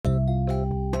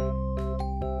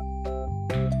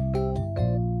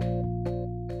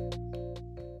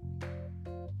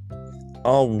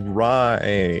All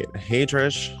right. Hey,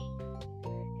 Trish.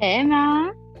 Hey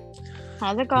Matt,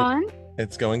 how's it It- going?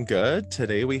 It's going good.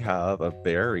 Today we have a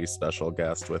very special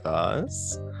guest with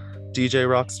us, DJ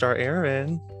Rockstar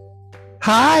Aaron.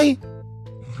 Hi.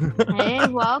 Hey,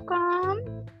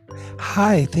 welcome.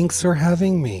 Hi, thanks for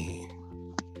having me.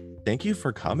 Thank you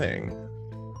for coming.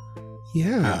 We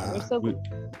We're Yeah. so we,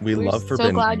 we we're love so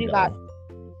Forbidden glad you got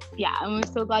Bingo. and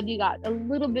we're so glad you got a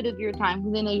little bit of your time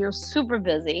because I know you're super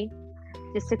busy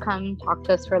just to come talk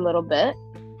to us for a little bit.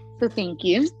 So thank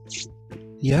you.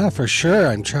 Yeah, for sure.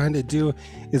 I'm trying to do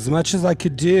as much as I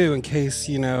could do in case,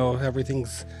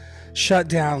 everything's shut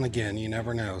down again. You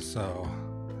never know. So,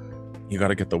 You got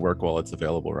to get the work while it's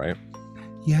available, right?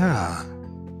 yeah.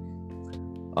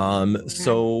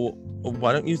 So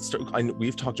why don't you start?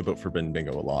 We've talked about Forbidden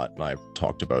Bingo a lot, and I've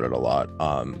talked about it a lot.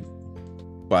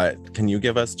 But can you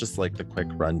give us just like the quick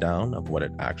rundown of what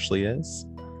it actually is?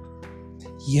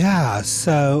 Yeah.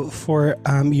 So, for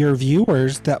your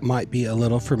viewers that might be a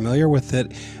little familiar with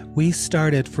it, we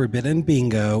started Forbidden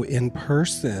Bingo in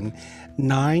person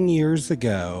 9 years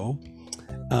ago.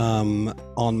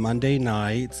 On Monday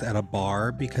nights at a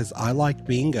bar because I liked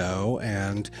bingo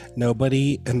and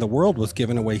nobody in the world was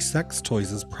giving away sex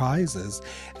toys as prizes.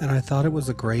 And I thought it was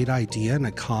a great idea and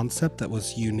a concept that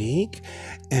was unique.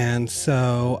 And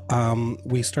so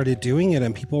we started doing it,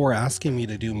 and people were asking me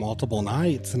to do multiple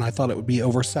nights. And I thought it would be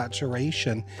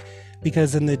oversaturation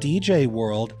because in the DJ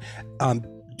world,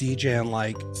 DJing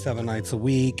like 7 nights a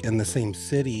week in the same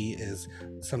city is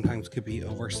sometimes could be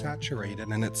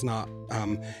oversaturated, and it's not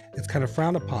it's kind of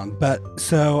frowned upon. But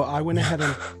so I went ahead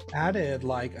and added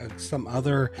like some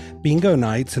other bingo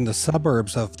nights in the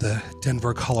suburbs of the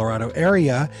Denver, Colorado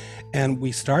area, and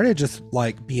we started just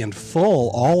like being full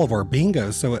all of our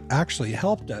bingos. So it actually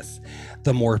helped us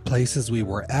the more places we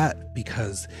were at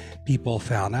because people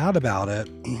found out about it,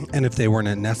 and if they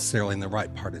weren't necessarily in the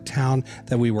right part of town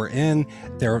that we were in,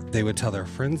 they would tell their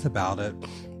friends about it.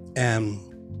 And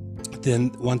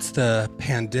then once the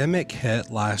pandemic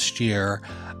hit last year,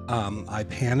 I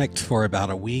panicked for about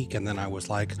a week, and then I was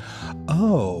like,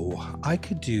 oh, I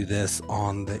could do this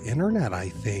on the internet, I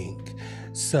think.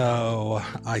 So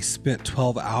I spent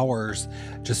 12 hours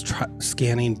just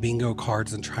scanning bingo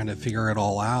cards and trying to figure it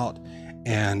all out,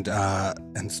 and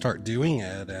start doing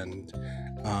it. And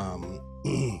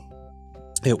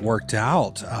it worked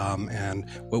out. And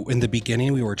in the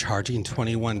beginning, we were charging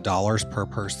 $21 per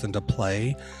person to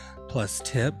play plus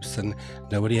tips, and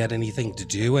nobody had anything to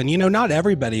do. And not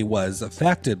everybody was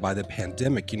affected by the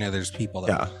pandemic. There's people that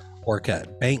Yeah. work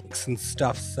at banks and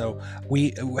stuff, so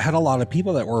we had a lot of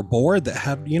people that were bored that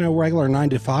had regular 9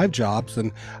 to 5 jobs,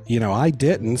 and I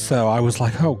didn't. So I was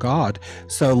like, oh god.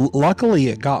 So luckily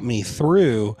it got me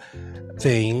through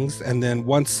things. And then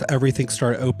once everything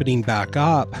started opening back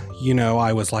up,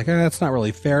 I was like, it's not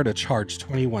really fair to charge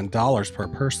 $21 per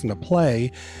person to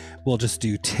play. We'll just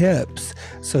do tips.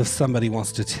 So if somebody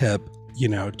wants to tip,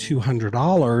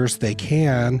 $200, they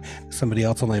can. Somebody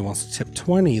else only wants to tip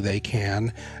 20, they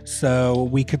can. So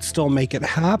we could still make it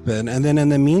happen. And then in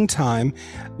the meantime,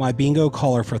 my bingo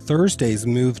caller for Thursdays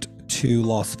moved to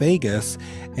Las Vegas,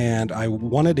 and I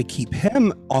wanted to keep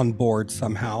him on board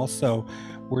somehow. So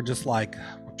we're just like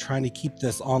trying to keep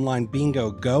this online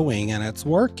bingo going, and it's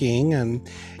working. And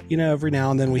every now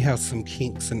and then we have some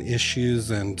kinks and issues,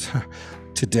 and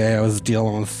today I was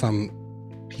dealing with some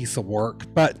piece of work,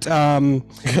 but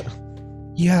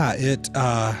yeah,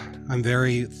 I'm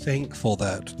very thankful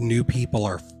that new people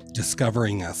are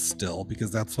discovering us still,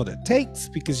 because that's what it takes.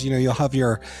 Because you'll have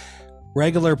your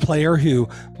regular player who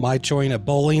might join a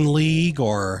bowling league,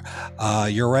 or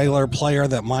your regular player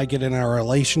that might get in a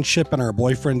relationship and her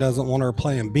boyfriend doesn't want her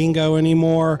playing bingo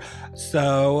anymore.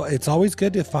 So it's always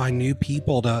good to find new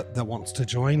people that wants to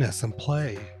join us and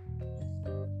play.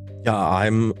 Yeah,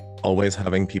 I'm always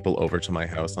having people over to my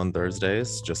house on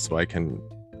Thursdays just so I can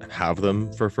have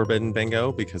them for Forbidden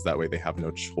Bingo, because that way they have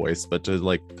no choice but to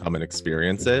like come and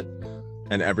experience it.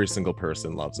 And every single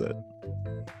person loves it.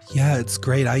 Yeah, it's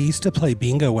great. I used to play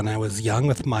bingo when I was young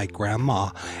with my grandma,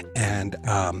 and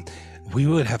we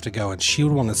would have to go, and she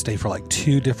would want to stay for like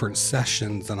 2 different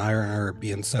sessions. And I remember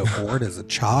being so bored as a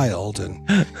child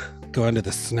and going to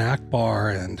the snack bar.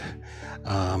 And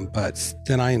but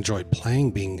then I enjoyed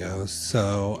playing bingo,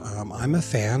 so I'm a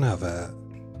fan of it.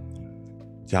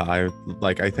 Yeah,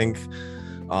 I think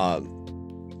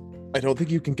I don't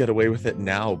think you can get away with it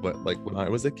now, but like when I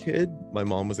was a kid, my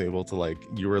mom was able to like,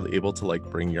 you were able to like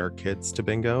bring your kids to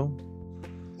bingo.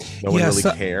 No one Yeah, really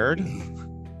so, cared.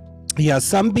 yeah,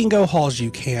 some bingo halls you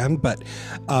can, but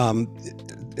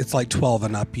it's like 12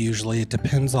 and up usually. It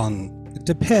depends on It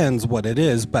depends what it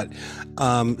is, but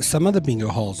some of the bingo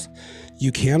halls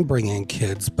you can bring in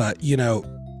kids, but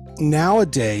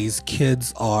nowadays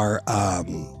kids are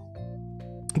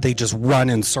they just run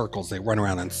in circles. They run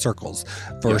around in circles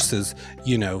versus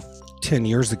 10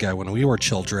 years ago when we were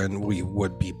children, we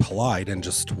would be polite and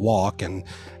just walk and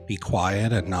be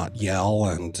quiet and not yell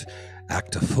and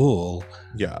act a fool.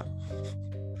 Yeah.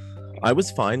 I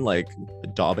was fine like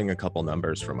daubing a couple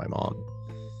numbers for my mom.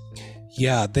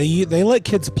 Yeah, they let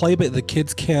kids play, but the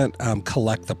kids can't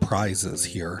collect the prizes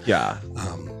here. Yeah.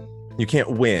 You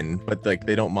can't win, but like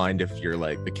they don't mind if you're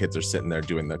like the kids are sitting there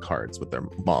doing the cards with their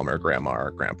mom or grandma or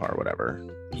grandpa or whatever.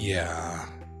 Yeah.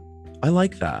 I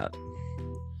like that.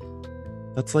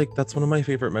 That's one of my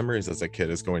favorite memories as a kid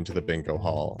is going to the bingo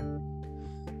hall.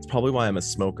 It's probably why I'm a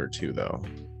smoker too, though.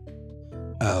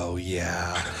 Oh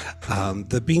yeah.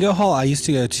 The bingo hall I used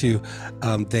to go to,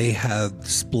 they had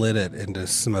split it into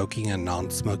smoking and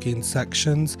non-smoking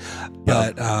sections,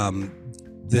 but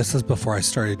this is before I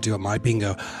started doing my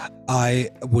bingo. I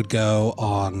would go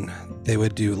on, they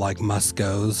would do like must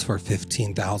goes for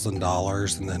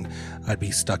 $15,000 and then I'd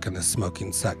be stuck in the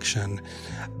smoking section.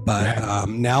 But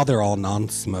now they're all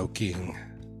non-smoking.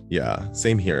 Yeah,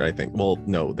 same here, I think. Well,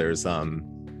 no, there's I'm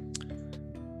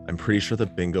pretty sure the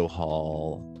bingo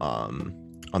hall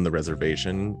on the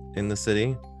reservation in the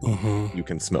city, you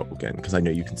can smoke in, because I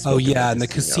know you can smoke. Oh yeah, and the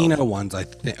casino ones I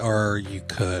think, or you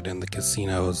could in the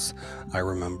casinos, I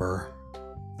remember.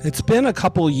 It's been a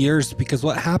couple years because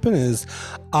what happened is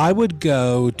I would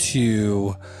go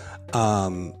to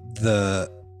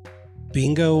the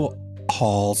bingo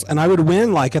halls and I would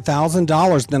win like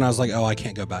 $1,000. Then I was like, oh, I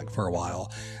can't go back for a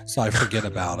while, so I forget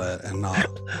about it and not.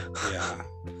 Yeah,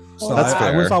 so That's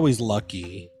fair. I was always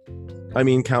lucky. I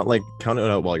mean, count it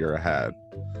out while you're ahead.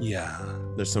 Yeah,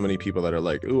 there's so many people that are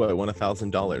like, ooh, I won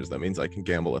 $1,000. That means I can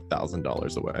gamble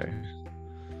 $1,000 away.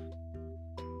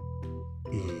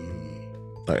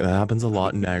 Like, that happens a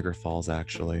lot in Niagara Falls,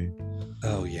 actually.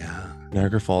 Oh yeah,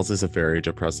 Niagara Falls is a very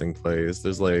depressing place.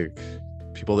 There's like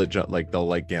people that they'll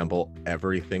like gamble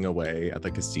everything away at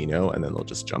the casino and then they'll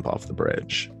just jump off the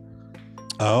bridge.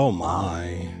 Oh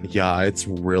my. Yeah, it's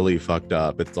really fucked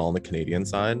up. It's all on the Canadian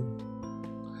side.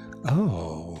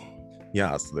 Oh.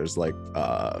 Yeah, so there's like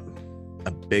a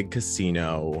big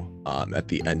casino at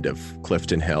the end of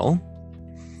Clifton Hill.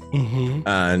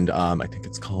 And I think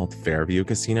it's called Fairview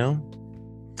Casino.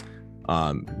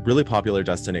 Really popular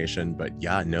destination, but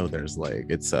yeah, no, there's like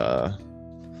it's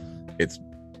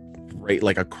right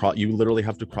like you literally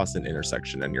have to cross an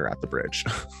intersection and you're at the bridge.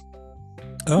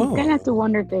 Oh, I'm gonna have to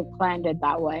wonder if they planned it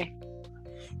that way.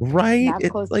 Right,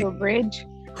 that close to a bridge.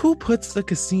 Who puts the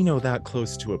casino that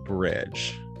close to a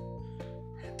bridge?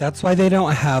 That's why they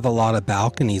don't have a lot of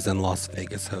balconies in Las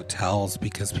Vegas hotels,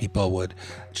 because people would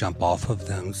jump off of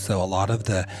them. So a lot of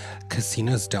the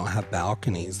casinos don't have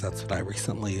balconies. That's what I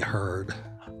recently heard.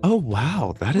 Oh,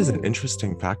 wow. That is an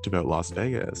interesting fact about Las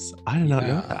Vegas. I did not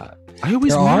know that. I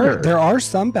always wondered. There are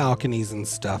some balconies and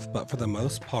stuff, but for the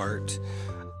most part,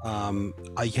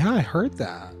 I heard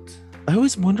that. I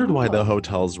always wondered why the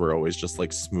hotels were always just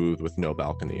like smooth with no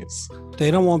balconies.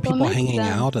 They don't want people hanging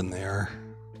out in there.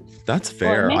 That's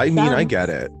fair. I mean, I get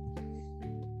it.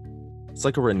 It's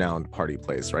like a renowned party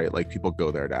place, right? Like people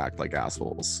go there to act like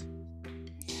assholes.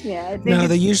 Yeah. No,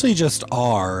 they usually just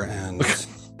are. And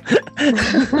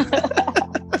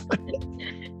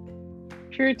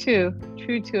True too.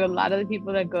 A lot of the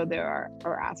people that go there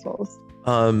are assholes.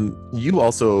 You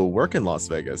also work in Las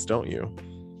Vegas, don't you?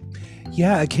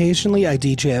 Yeah, occasionally I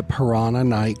DJ at Piranha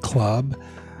Nightclub.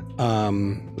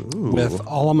 With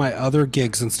all of my other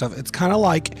gigs and stuff. It's kind of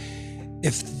like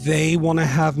if they want to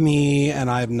have me and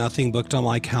I have nothing booked on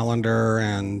my calendar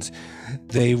and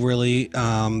they really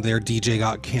their DJ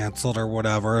got canceled or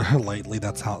whatever lately,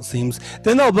 that's how it seems,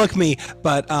 then they'll book me.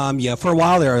 But yeah, for a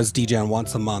while there I was DJing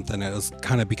once a month and it was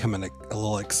kind of becoming a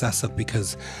little excessive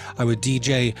because I would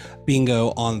DJ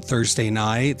bingo on Thursday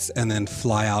nights and then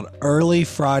fly out early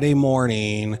Friday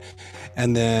morning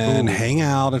and then hang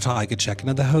out until I could check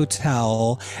into the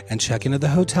hotel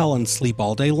and sleep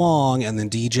all day long and then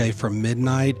DJ from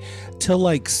midnight till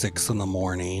like 6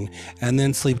 a.m. and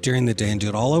then sleep during the day and do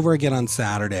it all over again on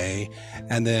Saturday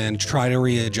and then try to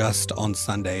readjust on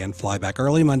Sunday and fly back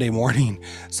early Monday morning.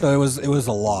 So it was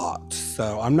a lot.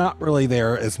 So I'm not really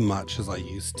there as much as I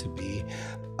used to be.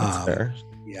 That's fair.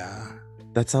 Yeah.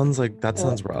 That sounds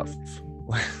rough.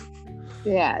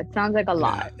 Yeah, it sounds like a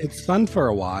lot. Yeah, it's fun for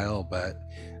a while, but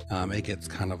it gets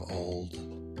kind of old.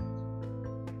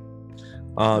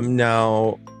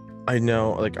 Now I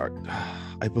know, like,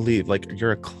 I believe, like,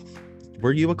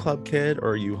 were you a club kid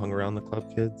or you hung around the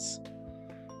club kids?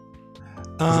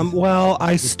 Well,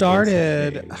 I Just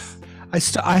started.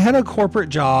 games. I had a corporate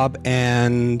job,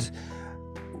 and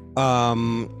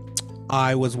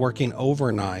I was working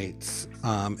overnights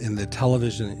in the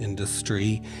television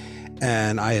industry,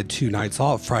 and I had 2 nights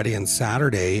off, Friday and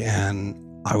Saturday, and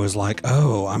I was like,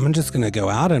 oh, I'm just going to go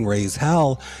out and raise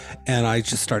hell. And I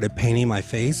just started painting my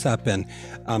face up and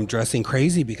dressing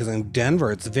crazy because in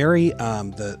Denver, it's very,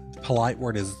 the polite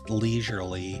word is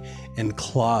leisurely in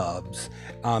clubs.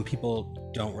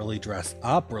 People don't really dress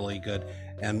up really good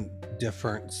and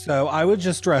different. So I would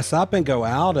just dress up and go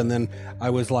out. And then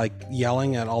I was like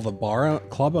yelling at all the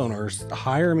club owners,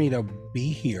 hire me to be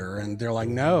here. And they're like,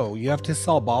 no, you have to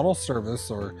sell bottle service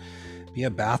or be a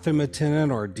bathroom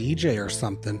attendant or a DJ or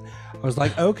something. I was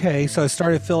like, okay. So I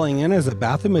started filling in as a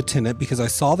bathroom attendant because I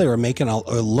saw they were making it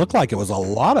look like it was a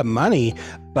lot of money,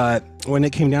 but when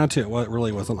it came down to it, well, it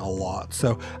really wasn't a lot.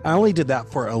 So I only did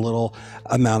that for a little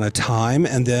amount of time.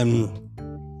 And then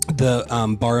the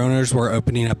bar owners were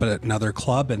opening up at another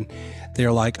club, and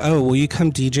they're like, oh, will you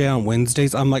come DJ on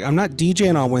Wednesdays? I'm like, I'm not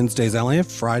DJing on Wednesdays. I only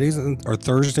have Fridays or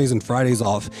Thursdays and Fridays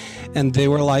off. And they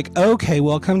were like, okay,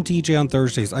 well, come DJ on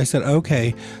Thursdays. I said,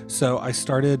 okay. So I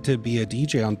started to be a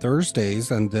DJ on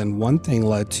Thursdays, and then one thing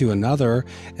led to another,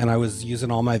 and I was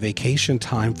using all my vacation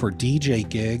time for DJ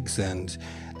gigs. And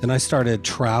then I started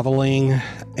traveling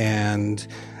and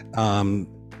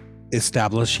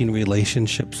establishing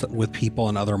relationships with people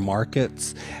in other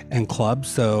markets and clubs.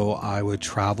 So I would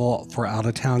travel for out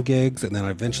of town gigs, and then I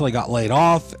eventually got laid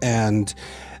off. And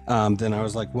then I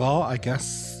was like, well, I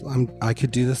guess I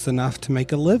could do this enough to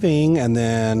make a living. And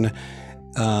then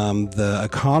the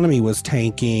economy was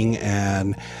tanking,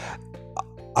 and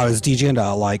I was DJing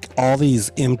to like all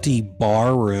these empty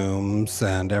bar rooms,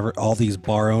 and all these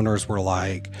bar owners were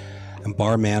like, and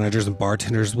bar managers and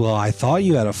bartenders, well, I thought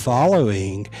you had a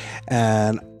following.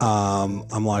 And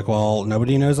I'm like, well,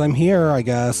 nobody knows I'm here, I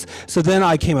guess. So then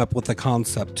I came up with the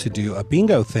concept to do a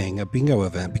bingo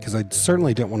event, because I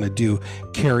certainly didn't want to do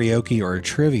karaoke or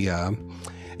trivia.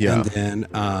 Yeah. And then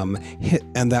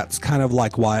and that's kind of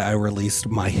like why I released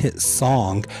my hit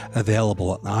song,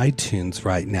 available on iTunes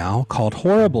right now, called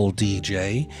Horrible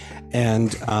DJ.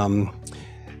 And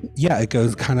yeah, it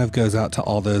goes out to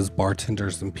all those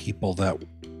bartenders and people that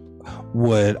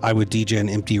I would DJ in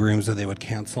empty rooms, and they would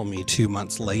cancel me 2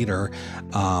 months later.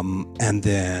 And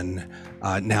then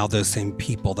now those same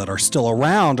people that are still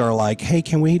around are like, hey,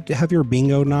 can we have your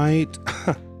bingo night?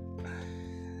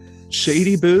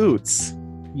 Shady Boots.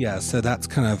 Yeah, so that's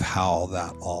kind of how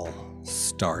that all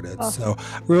started. Oh. So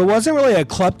it wasn't really a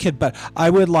club kid, but I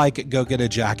would like go get a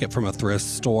jacket from a thrift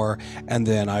store, and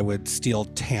then I would steal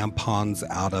tampons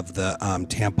out of the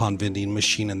tampon vending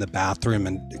machine in the bathroom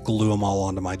and glue them all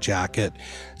onto my jacket.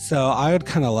 So I would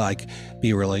kind of like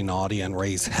be really naughty and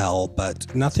raise hell,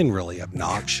 but nothing really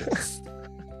obnoxious.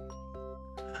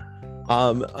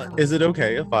 Is it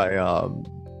okay if I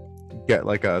get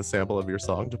like a sample of your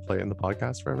song to play in the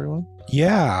podcast for everyone?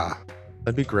 Yeah,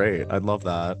 that'd be great. I'd love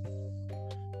that.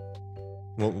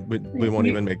 Well, we won't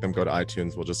even make them go to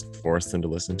iTunes. We'll just force them to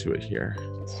listen to it here.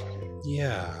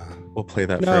 Yeah, we'll play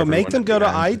that. No, make them go to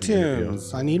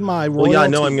iTunes. I need my royalty. Well,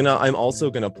 yeah, no, I'm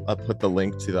also gonna put the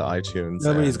link to the iTunes.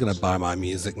 Nobody's gonna buy my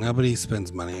music. Nobody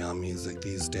spends money on music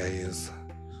these days.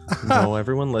 No,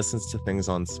 everyone listens to things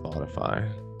on Spotify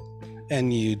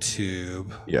and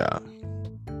YouTube. Yeah.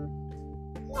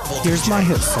 Here's my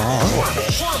hit song.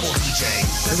 Horrible DJ.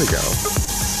 There we go.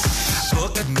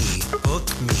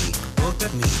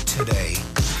 Book me today.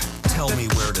 Tell me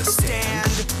where to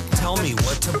stand. Tell me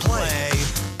what to play.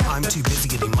 I'm too busy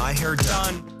getting my hair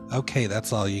done. Okay,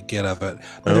 that's all you get of it.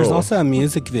 But there's also a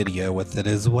music video with it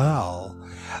as well.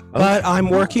 But I'm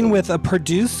working with a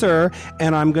producer,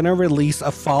 and I'm going to release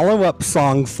a follow-up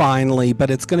song finally, but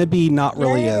it's going to be not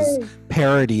really as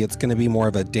parody. It's going to be more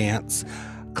of a dance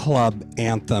club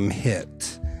anthem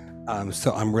hit.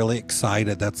 So I'm really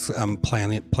excited. That's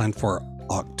planned for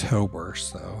October.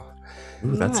 So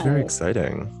ooh, that's very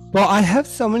exciting. Well, I have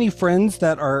so many friends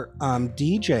that are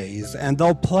DJs, and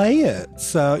they'll play it.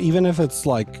 So even if it's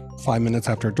like 5 minutes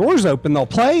after doors open, they'll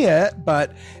play it,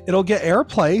 but it'll get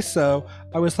airplay. So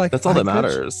I was like, that's all that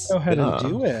matters. Go ahead and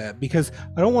do it, because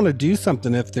I don't want to do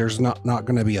something if there's not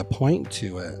going to be a point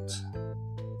to it.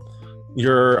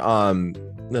 Your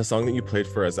the song that you played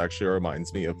for us actually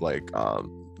reminds me of like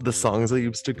the songs I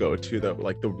used to go to that were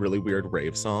like the really weird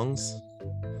rave songs.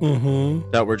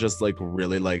 Mm-hmm. That were just like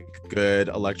really like good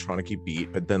electronic-y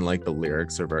beat, but then like the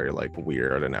lyrics are very like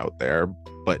weird and out there,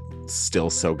 but still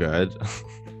so good.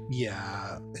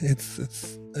 Yeah,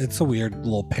 it's a weird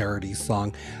little parody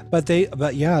song, but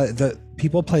yeah, the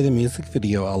people play the music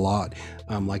video a lot,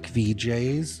 like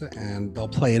VJs, and they'll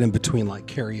play it in between like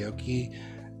karaoke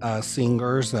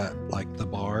singers at like the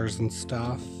bars and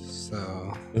stuff.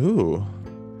 So Ooh.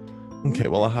 Okay,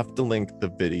 well, I'll have to link the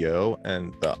video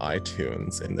and the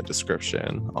iTunes in the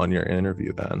description on your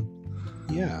interview then,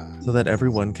 yeah, so that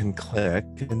everyone can click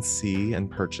and see and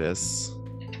purchase.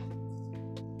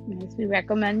 Yes, we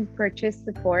recommend purchase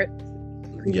support.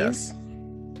 Please. Yes.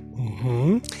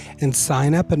 And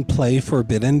sign up and play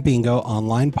Forbidden Bingo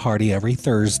online party every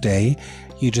Thursday.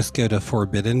 You just go to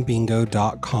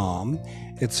forbiddenbingo.com.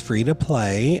 It's free to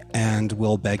play, and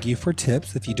we'll beg you for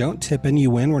tips. If you don't tip and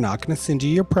you win, we're not going to send you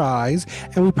your prize,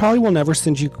 and we probably will never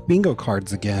send you bingo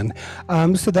cards again.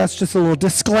 So that's just a little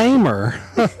disclaimer.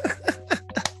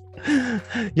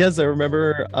 Yes, I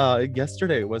remember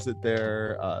yesterday, was it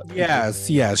there? Yes.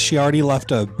 She already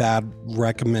left a bad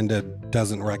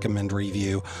doesn't recommend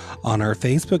review on our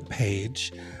Facebook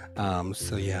page.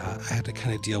 So yeah, I had to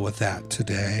kind of deal with that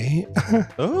today.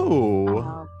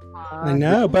 Oh. I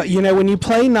know, but you know, when you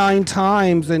play 9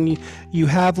 times and you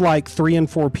have like 3 and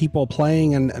 4 people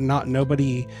playing and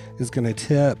nobody is going to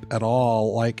tip at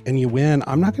all, like, and you win,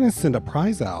 I'm not going to send a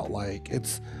prize out. Like,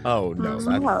 it's Oh no,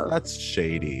 that's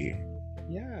shady.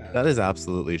 yeah. That is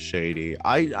absolutely shady.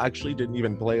 I actually didn't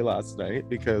even play last night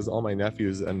because all my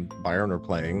nephews and Byron are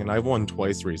playing, and I've won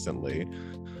twice recently.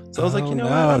 So I was like, you know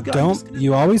what? Don't.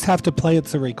 You always have to play.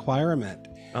 It's a requirement.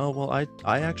 Oh, well, I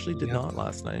actually did not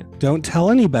last night. Don't tell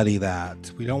anybody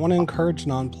that. We don't want to encourage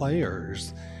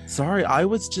non-players. Sorry, I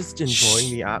was just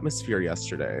enjoying the atmosphere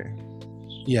yesterday.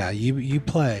 Yeah, you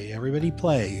play. Everybody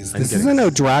plays. I'm This getting isn't no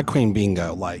drag queen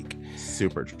bingo. Like,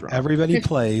 super drunk. everybody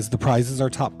plays. The prizes are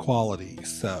top quality.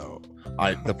 So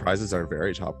The prizes are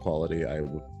very top quality. I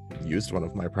used one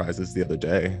of my prizes the other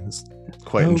day. It's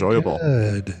quite enjoyable.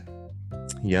 Good.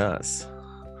 Yes.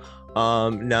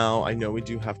 Now I know we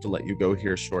do have to let you go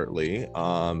here shortly,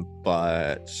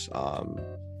 but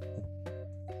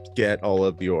get all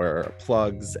of your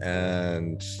plugs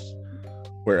and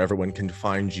where everyone can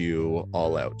find you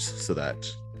all out so that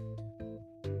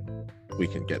we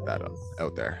can get that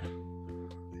out there.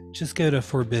 Just go to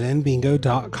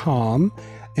forbiddenbingo.com,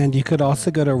 and you could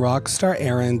also go to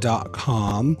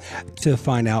rockstaraaron.com to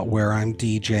find out where I'm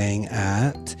DJing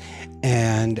at,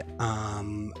 and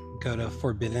go to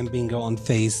Forbidden Bingo on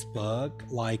Facebook,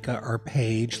 like our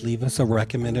page, leave us a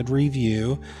recommended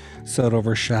review so it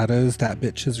overshadows that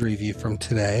bitch's review from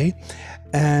today.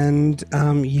 And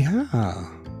yeah.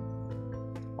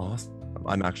 Awesome.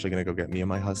 I'm actually going to go get me and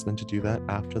my husband to do that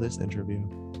after this interview.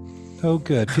 Oh,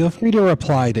 good. Feel free to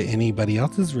reply to anybody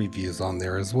else's reviews on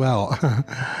there as well.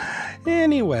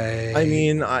 Anyway. I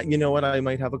mean, you know what? I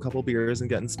might have a couple beers and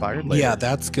get inspired later. Yeah,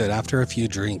 that's good. After a few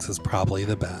drinks is probably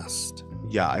the best.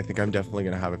 Yeah, I think I'm definitely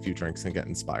going to have a few drinks and get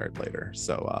inspired later.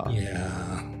 So,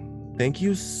 yeah. Thank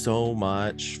you so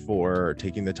much for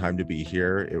taking the time to be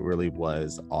here. It really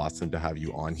was awesome to have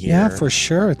you on here. Yeah, for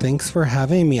sure. Thanks for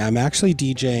having me. I'm actually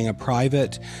DJing a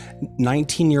private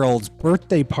 19-year-old's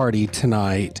birthday party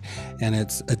tonight, and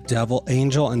it's a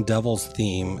angel and devil's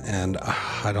theme, and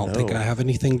I don't think I have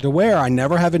anything to wear. I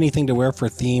never have anything to wear for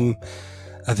theme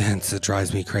events. It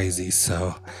drives me crazy.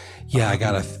 So yeah, I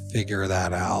gotta figure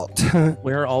that out.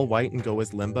 Wear all white and go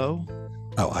as Limbo.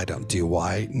 Oh, I don't do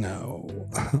white. No.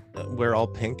 Wear all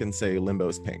pink and say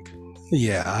Limbo's pink.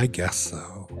 Yeah, I guess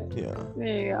so. Yeah. There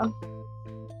you go.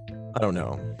 I don't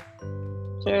know.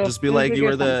 Sure. Just be like, you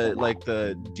are the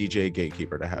DJ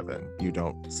gatekeeper to heaven. You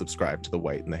don't subscribe to the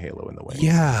white and the halo and the wings.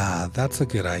 Yeah, that's a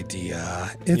good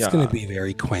idea. It's going to be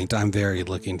very quaint. I'm very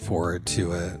looking forward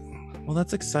to it. Well,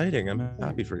 that's exciting. I'm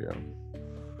happy for you.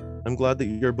 I'm glad that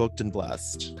you're booked and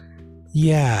blessed.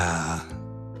 Yeah.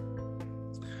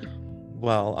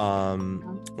 Well,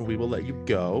 we will let you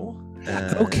go.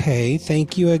 Okay.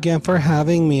 Thank you again for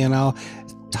having me, and I'll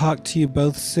talk to you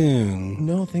both soon.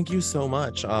 No, thank you so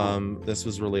much. This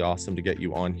was really awesome to get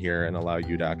you on here and allow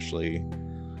you to actually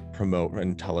promote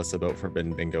and tell us about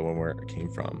Forbidden Bingo and where it came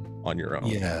from on your own.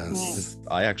 Yes.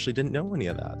 I actually didn't know any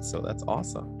of that, so that's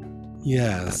awesome.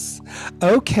 Yes.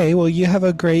 Okay. Well, you have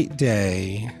a great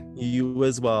day. You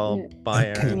as well. Yeah. Bye,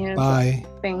 Okay, Aaron. Yeah. Bye.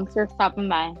 Thanks for stopping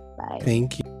by. Bye.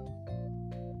 Thank you.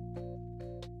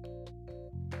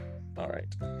 All right.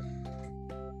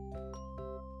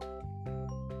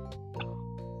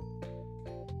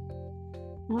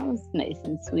 That was nice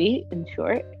and sweet and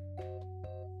short.